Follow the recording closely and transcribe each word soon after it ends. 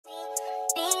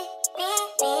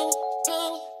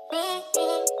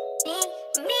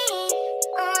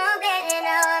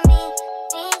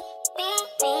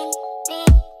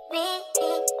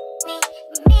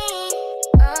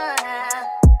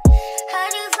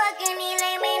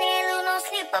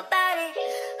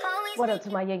What up to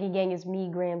my YUNGN gang? It's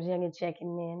me, GRAMZ, YUNGN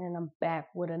checking in, and I'm back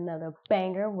with another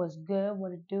banger. What's good?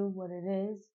 What it do? What it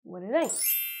is? What it ain't?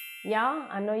 Y'all,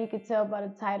 I know you can tell by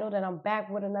the title that I'm back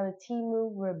with another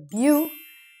Temu review.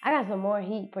 I got some more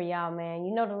heat for y'all, man.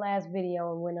 You know the last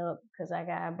video went up because I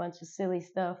got a bunch of silly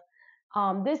stuff.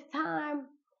 This time,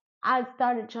 I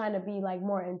started trying to be like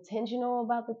more intentional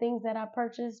about the things that I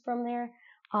purchased from there.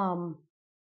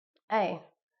 Hey,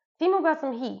 Temu got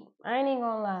some heat. I ain't even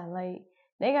gonna lie. Like,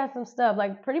 they got some stuff.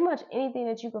 Like, pretty much anything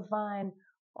that you could find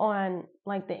on,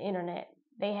 like, the internet,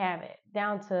 they have it.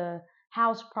 Down to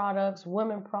house products,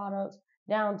 women products,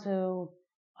 down to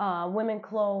women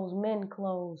clothes, men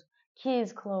clothes,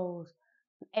 kids clothes,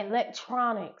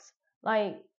 electronics.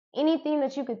 Like, anything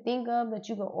that you could think of that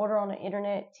you could order on the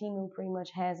internet, Temu pretty much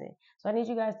has it. So I need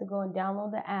you guys to go and download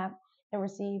the app and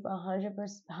receive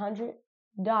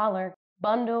 $100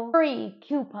 bundle free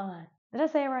coupon. Did I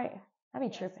say it right? I be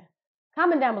tripping.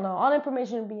 Comment down below. All the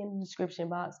information will be in the description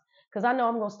box. Because I know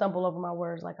I'm going to stumble over my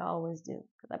words like I always do.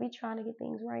 Because I be trying to get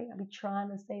things right. I be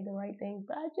trying to say the right things.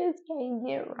 But I just can't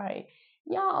get right.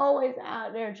 Y'all always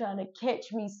out there trying to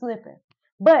catch me slipping.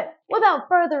 But without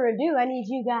further ado, I need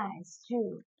you guys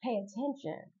to pay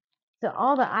attention to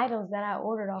all the items that I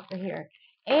ordered off of here.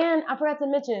 And I forgot to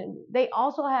mention, they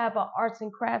also have an arts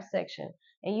and crafts section.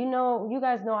 And you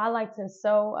guys know I like to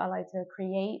sew, I like to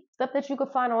create. Stuff that you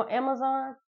could find on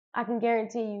Amazon, I can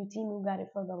guarantee you Temu got it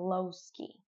for the low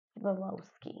ski. The low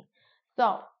ski.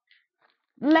 So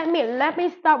let me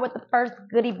start with the first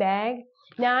goodie bag.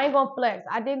 Now I ain't gonna flex.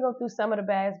 I did go through some of the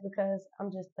bags because I'm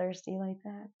just thirsty like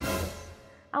that.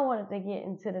 I wanted to get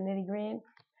into the nitty gritty.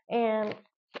 And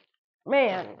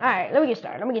man, all right, let me get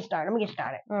started.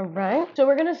 All right. So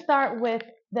we're going to start with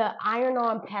the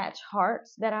iron-on patch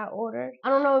hearts that I ordered. I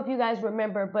don't know if you guys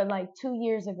remember, but like 2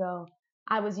 years ago,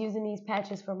 I was using these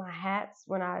patches for my hats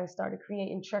when I started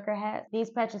creating trucker hats. These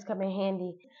patches come in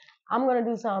handy. I'm going to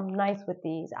do something nice with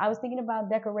these. I was thinking about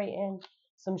decorating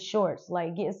some shorts,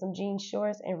 like getting some jean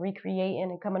shorts and recreating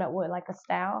and coming up with like a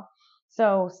style.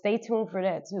 So stay tuned for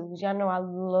that too, because y'all know I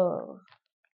love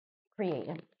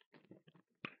creating.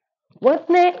 What's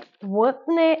next?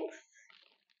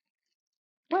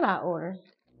 What I ordered?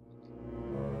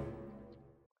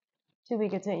 To be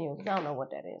continued. I don't know what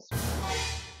that is.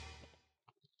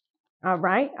 All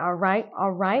right.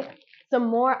 Some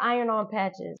more iron-on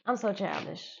patches. I'm so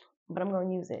childish, but I'm going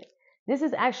to use it. This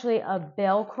is actually a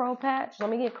Velcro patch. Let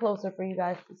me get closer for you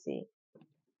guys to see.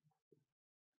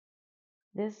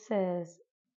 This says,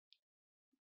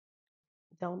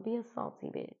 "Don't be a salty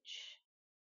bitch.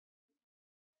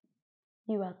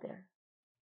 You out there.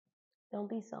 Don't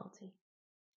be salty.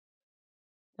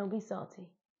 Don't be salty.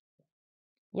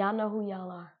 Y'all know who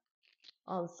y'all are.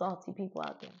 All the salty people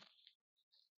out there.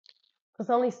 Because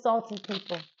only salty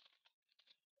people,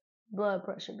 blood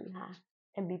pressure be high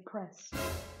and be pressed."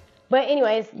 But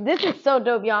anyways, this is so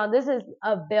dope, y'all. This is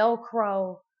a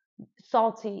Velcro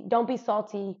salty, don't be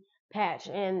salty patch.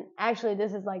 And actually,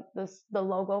 this is like the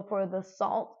logo for the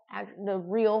salt, the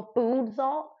real food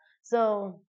salt.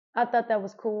 So I thought that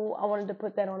was cool. I wanted to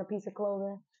put that on a piece of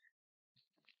clothing.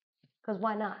 Because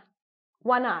why not?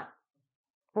 Why not?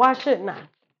 Why shouldn't I?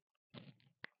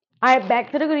 All right,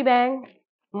 back to the goodie bag.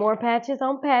 More patches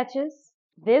on patches.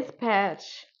 This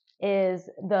patch is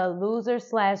the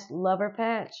loser/lover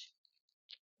patch.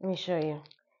 Let me show you.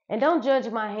 And don't judge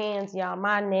my hands, y'all.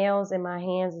 My nails and my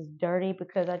hands is dirty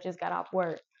because I just got off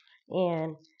work.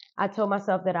 And I told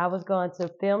myself that I was going to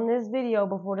film this video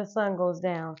before the sun goes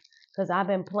down because I've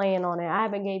been playing on it. I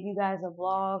haven't gave you guys a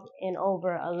vlog in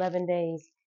over 11 days.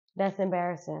 That's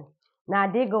embarrassing. Now, I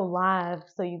did go live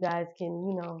so you guys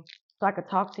can, so I could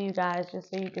talk to you guys just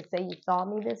so you could say you saw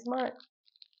me this month.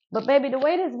 But baby, the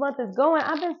way this month is going,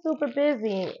 I've been super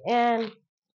busy and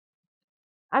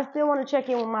I still want to check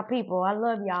in with my people. I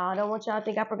love y'all. I don't want y'all to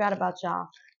think I forgot about y'all.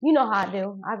 You know how I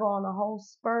do. I go on a whole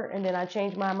spurt and then I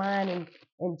change my mind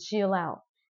and chill out.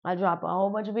 I drop a whole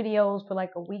bunch of videos for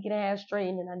like a week and a half straight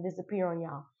and then I disappear on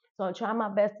y'all. So I try my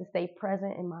best to stay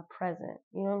present in my present.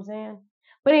 You know what I'm saying?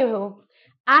 But anywho,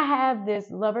 I have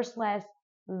this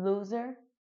lover/loser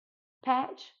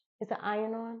patch. It's an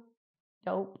iron-on.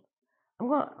 Dope.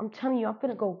 I'm telling you, I'm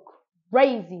gonna go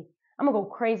crazy. I'm gonna go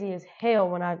crazy as hell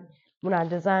when I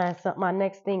design something, my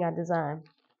next thing I design.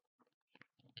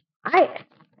 All right,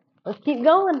 let's keep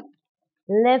going.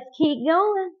 Let's keep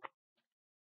going.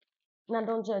 Now,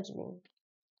 don't judge me.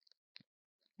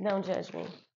 Don't judge me.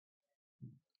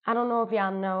 I don't know if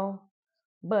y'all know,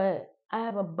 but I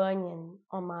have a bunion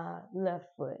on my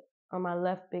left foot, on my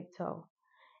left big toe.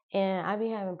 And I be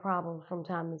having problems from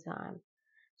time to time.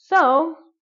 So,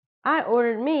 I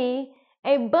ordered me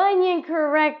A bunion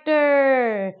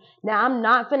corrector. Now, I'm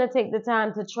not going to take the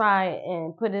time to try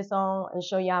and put this on and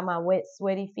show y'all my wet,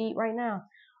 sweaty feet right now.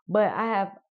 But I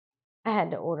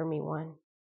had to order me one.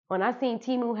 When I seen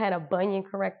Temu had a bunion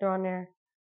corrector on there,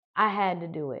 I had to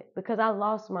do it because I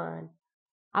lost mine.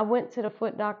 I went to the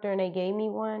foot doctor and they gave me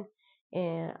one,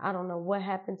 and I don't know what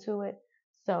happened to it.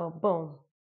 So, boom,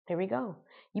 here we go.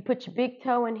 You put your big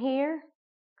toe in here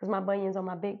because my bunion's on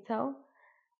my big toe,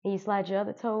 and you slide your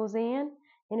other toes in,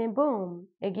 and then boom,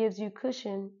 it gives you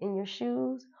cushion in your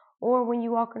shoes or when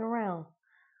you're walking around.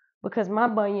 Because my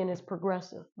bunion is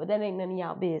progressive, but that ain't none of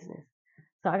y'all business.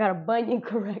 So I got a bunion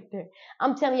corrector.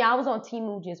 I'm telling you, I was on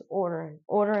Temu just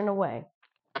ordering away.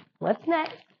 What's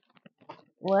next?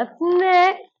 What's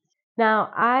next?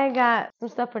 Now, I got some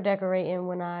stuff for decorating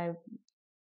when I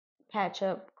patch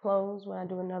up clothes, when I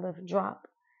do another drop.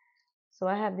 So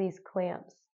I have these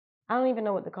clamps. I don't even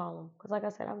know what to call them because, like I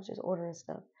said, I was just ordering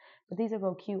stuff. But these will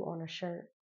go cute on a shirt.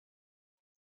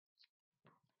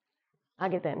 I'll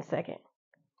get that in a second.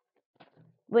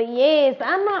 But yes,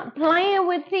 I'm not playing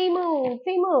with Temu.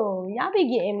 Temu, y'all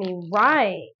be getting me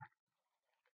right.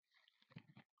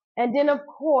 And then, of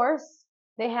course,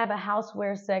 they have a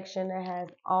houseware section that has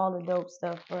all the dope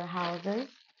stuff for houses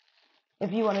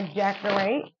if you want to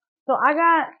decorate. So I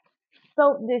got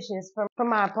soap dishes from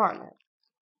my apartment.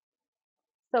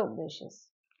 Soap dishes.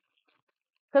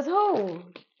 Because who?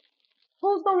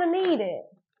 Who's going to need it?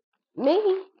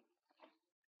 Me.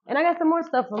 And I got some more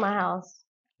stuff for my house.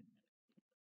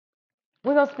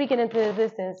 We're going to speak it into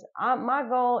existence. My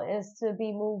goal is to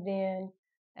be moved in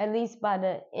at least by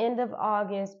the end of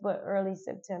August, but early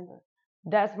September.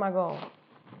 That's my goal.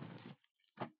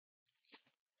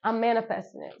 I'm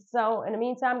manifesting it. So in the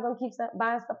meantime, I'm going to keep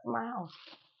buying stuff for my house.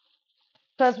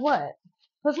 Because what?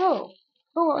 Because who?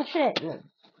 Who won't shit me?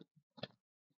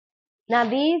 Now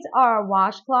these are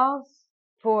washcloths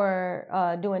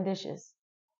for doing dishes.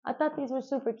 I thought these were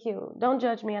super cute. Don't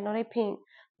judge me. I know they pink.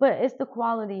 But it's the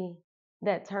quality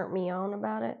that turned me on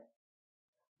about it.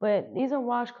 But these are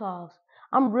washcloths.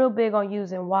 I'm real big on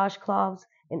using washcloths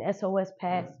and SOS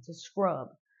pads to scrub.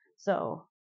 So,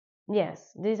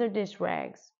 yes, these are dish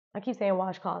rags. I keep saying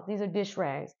washcloths. These are dish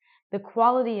rags. The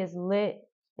quality is lit.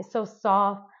 It's so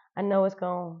soft. I know it's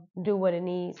going to do what it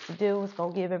needs to do. It's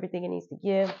going to give everything it needs to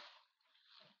give.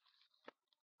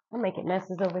 I'm making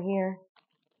messes over here.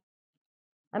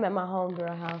 I'm at my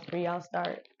homegirl house where y'all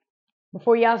start.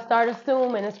 Before y'all start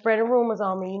assuming and spreading rumors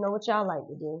on me, you know what y'all like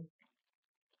to do.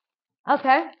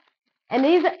 Okay. And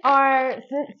these are,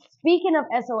 speaking of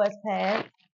SOS pads,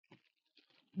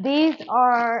 these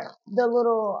are the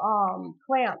little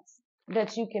clamps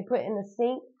that you can put in the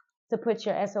sink to put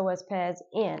your SOS pads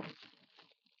in.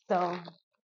 So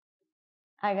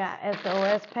I got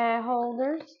SOS pad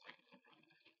holders.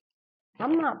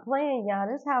 I'm not playing, y'all.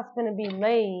 This house gonna be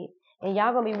laid, and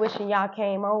y'all gonna be wishing y'all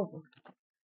came over.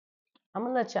 I'm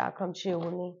gonna let y'all come chill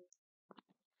with me.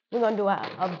 We're gonna do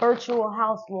a virtual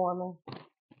housewarming,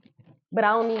 but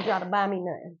I don't need y'all to buy me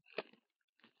nothing.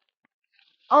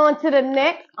 On to the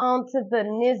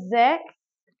Nizek.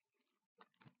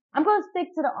 I'm going to stick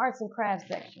to the arts and crafts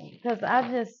section because I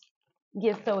just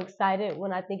get so excited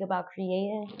when I think about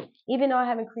creating. Even though I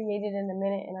haven't created in a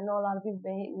minute, and I know a lot of people have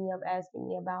been hitting me up asking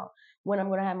me about when I'm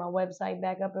going to have my website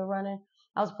back up and running.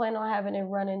 I was planning on having it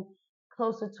running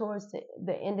closer towards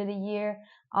the end of the year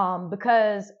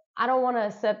because I don't want to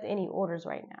accept any orders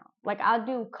right now. Like, I'll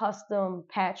do custom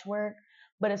patchwork,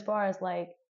 but as far as like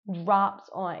drops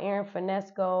on Aaron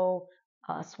Finesco,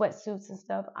 sweatsuits and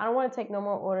stuff, I don't want to take no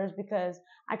more orders because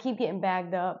I keep getting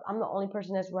bagged up. I'm the only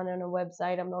person that's running a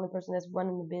website. I'm the only person that's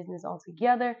running the business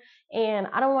altogether. And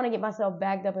I don't want to get myself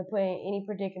bagged up and put in any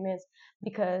predicaments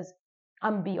because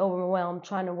I'm be overwhelmed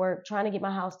trying to work, trying to get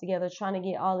my house together, trying to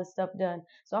get all this stuff done.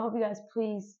 So I hope you guys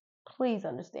please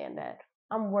understand that.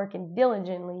 I'm working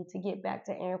diligently to get back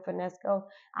to Aaron Finesco.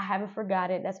 I haven't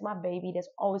forgot it. That's my baby. That's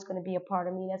always going to be a part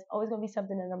of me. That's always going to be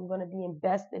something that I'm going to be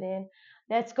invested in.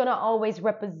 That's going to always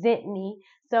represent me.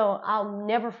 So I'll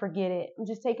never forget it. I'm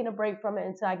just taking a break from it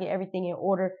until I get everything in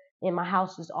order and my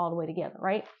house is all the way together,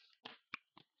 right?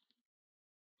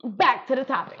 Back to the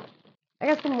topic. I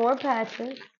got some more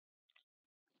patches.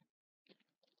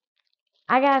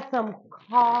 I got some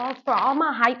calls for all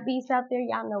my hype beasts out there.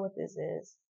 Y'all know what this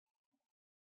is.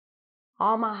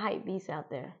 All my hype beasts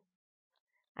out there.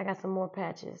 I got some more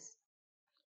patches.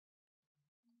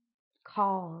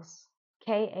 Kaws.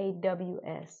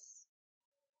 Kaws.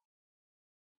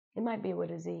 It might be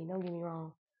with a Z. Don't get me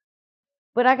wrong.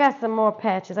 But I got some more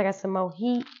patches. I got some more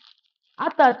heat. I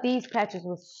thought these patches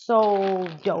were so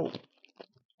dope.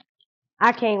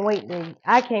 I can't wait to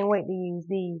use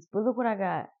these. But look what I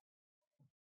got.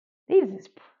 These is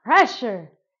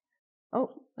pressure.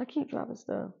 Oh, I keep dropping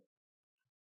stuff.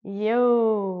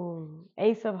 Yo,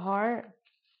 Ace of Heart.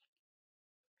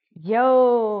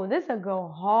 Yo, this'll go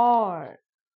hard.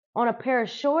 On a pair of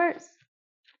shorts?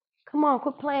 Come on,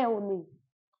 quit playing with me.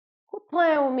 Quit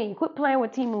playing with me. Quit playing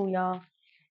with Temu, y'all.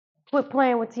 Quit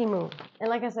playing with Temu. And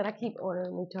like I said, I keep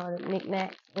ordering retarded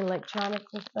knickknacks,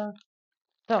 electronics and stuff.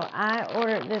 So I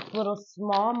ordered this little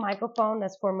small microphone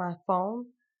that's for my phone.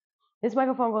 This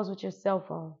microphone goes with your cell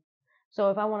phone. So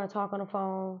if I want to talk on the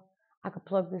phone, I could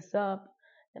plug this up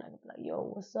and I could be like,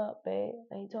 yo, what's up, babe?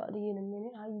 I ain't talked to you in a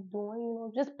minute. How you doing? You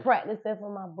know, just practice that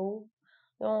for my boo.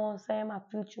 You know what I'm saying? My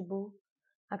future boo.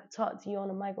 I could talk to you on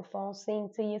the microphone, sing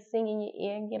to you, sing in your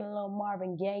ear, get a little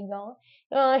Marvin Gaye going.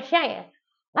 You know what I'm saying?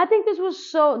 I think this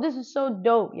is so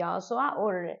dope, y'all. So I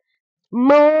ordered it.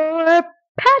 More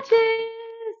patches.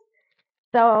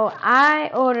 So I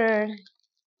ordered,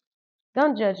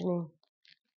 don't judge me.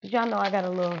 Y'all know I got a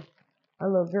little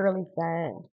girly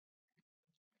side.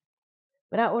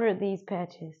 But I ordered these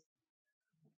patches.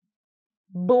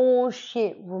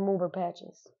 Bullshit remover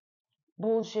patches.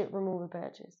 Bullshit remover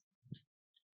patches.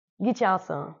 Get y'all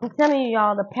some. I'm telling you,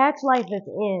 y'all, the patch life is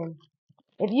in.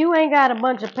 If you ain't got a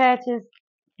bunch of patches,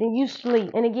 then you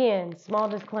sleep. And again, small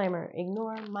disclaimer,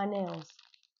 ignore my nails.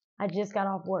 I just got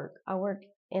off work. I work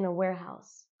in a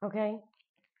warehouse, okay?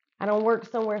 I don't work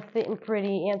somewhere sitting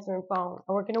pretty answering phone.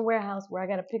 I work in a warehouse where I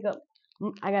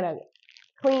gotta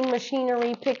clean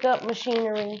machinery, pick up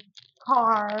machinery,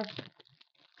 carve,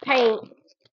 paint.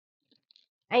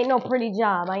 Ain't no pretty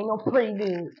job. I ain't no pretty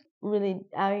dude really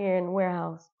out here in the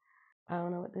warehouse. I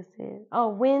don't know what this is. Oh,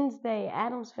 Wednesday,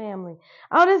 Adam's Family.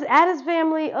 Oh, this Adam's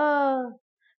Family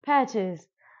patches.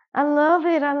 I love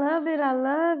it. I love it. I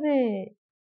love it.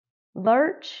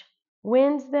 Lurch,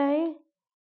 Wednesday.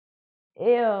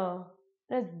 Ew,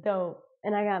 that's dope.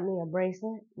 And I got me a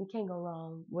bracelet. You can't go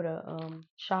wrong with a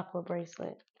chakra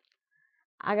bracelet.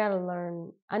 I gotta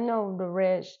learn. I know the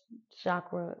red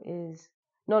chakra is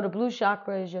no, the blue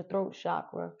chakra is your throat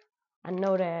chakra. I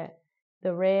know that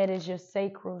the red is your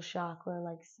sacral chakra,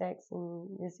 like sex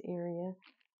in this area.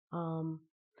 Um,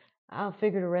 I'll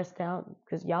figure the rest out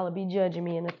because y'all will be judging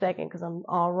me in a second because I'm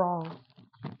all wrong.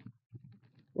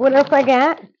 What else I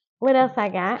got? What else I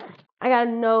got? I got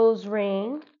a nose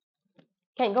ring.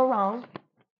 Can't go wrong.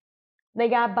 They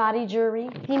got body jewelry.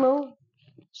 Temu.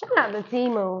 Shout out to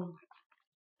Temu.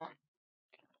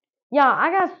 Y'all,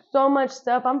 I got so much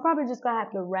stuff. I'm probably just gonna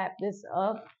have to wrap this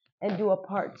up and do a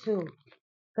part 2.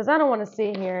 Cause I don't want to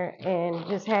sit here and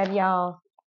just have y'all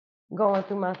going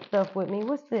through my stuff with me.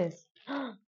 What's this?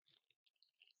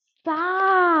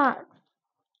 Socks.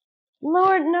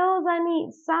 Lord knows I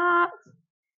need socks.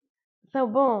 So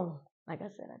boom. Like I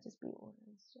said, I just be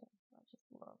ordering stuff. I just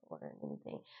love ordering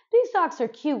anything. These socks are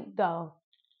cute though.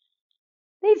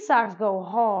 These socks go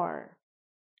hard.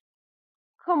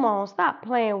 Come on, stop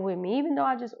playing with me. Even though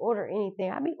I just order anything,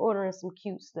 I be ordering some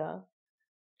cute stuff.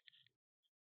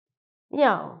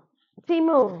 Yo,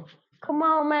 Temu, come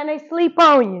on, man. They sleep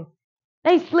on you.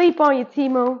 They sleep on you,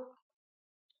 Temu.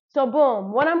 So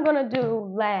boom, what I'm gonna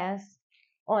do last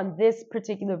on this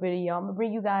particular video, I'm gonna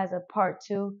bring you guys a part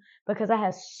 2 because I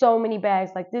have so many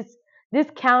bags. Like this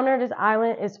counter, this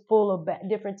island is full of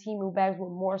different Temu bags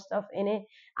with more stuff in it.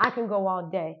 I can go all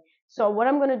day. So what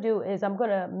I'm gonna do is I'm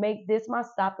gonna make this my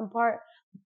stopping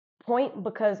point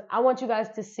because I want you guys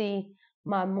to see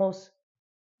my most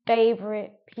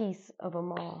favorite piece of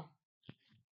them all.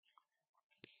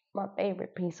 My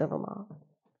favorite piece of them all.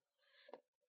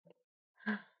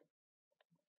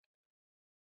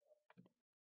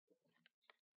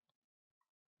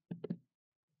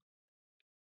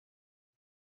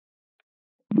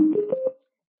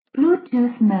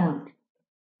 Bluetooth mode.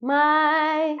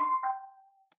 My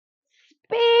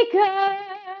speaker.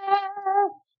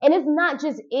 And it's not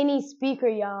just any speaker,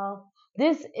 y'all.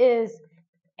 This is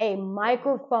a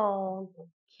microphone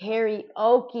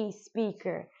karaoke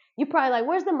speaker. You probably like,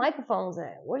 where's the microphones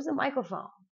at? Where's the microphone?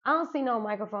 I don't see no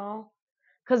microphone.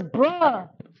 Cause bruh,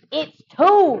 it's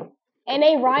 2. And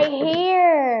they right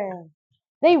here.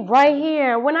 They right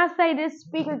here. When I say this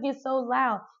speaker gets so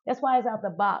loud, that's why it's out the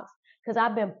box. Because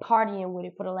I've been partying with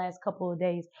it for the last couple of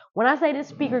days. When I say this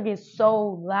speaker gets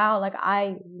so loud, like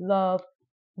I love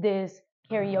this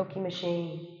karaoke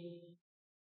machine.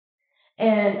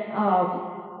 And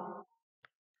now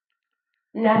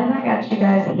that I got you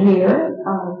guys here,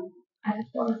 I just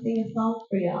want to sing a song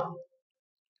for y'all.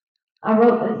 I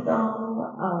wrote this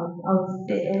song. I was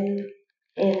sitting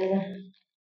in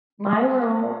my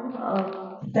room,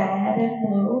 sad and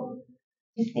blue,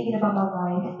 just thinking about my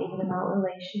life, thinking about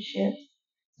relationships.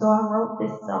 So I wrote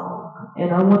this song,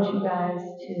 and I want you guys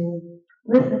to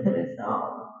listen to this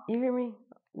song. You hear me?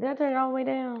 Did I turn it all the way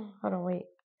down? Hold on, wait.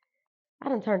 I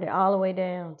done turned it all the way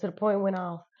down to the point it went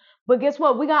off. But guess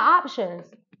what? We got options.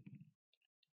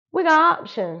 We got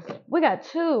options. We got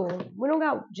two. We don't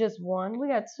got just one. We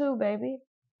got two, baby.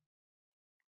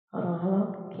 Hold on,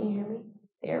 hello? Can you hear me?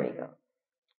 There we go.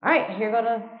 All right, here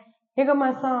go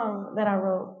my song that I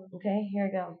wrote. Okay, here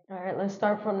we go. All right, let's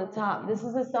start from the top. This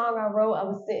is a song I wrote. I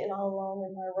was sitting all alone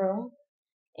in my room,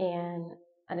 and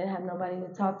I didn't have nobody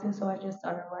to talk to, so I just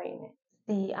started writing it.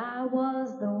 See, I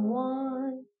was the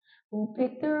one who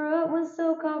picked her up when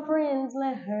so-called friends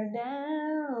let her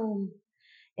down.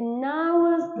 And I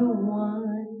was the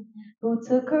one who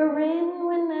took her in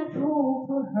when that fool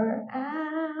put her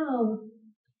out.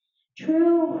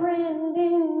 True friend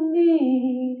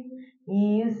indeed.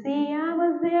 You see, I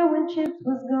was there when chips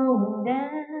was going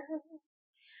down.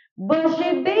 But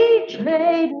she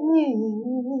betrayed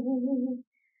me.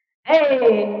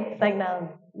 Hey, it's like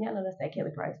now, yeah, no, that's that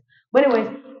Kelly Price. But anyways,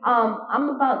 I'm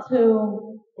about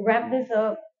to wrap this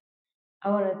up. I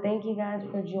want to thank you guys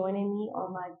for joining me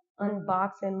on my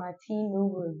unboxing, my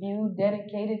Temu review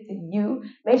dedicated to you.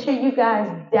 Make sure you guys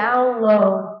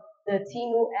download the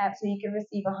Temu app so you can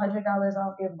receive $100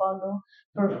 off your bundle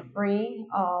for free.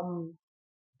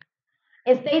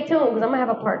 And stay tuned because I'm gonna have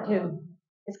a part two.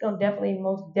 It's gonna definitely,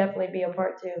 most definitely be a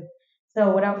part two.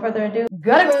 So without further ado,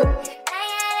 gotta go.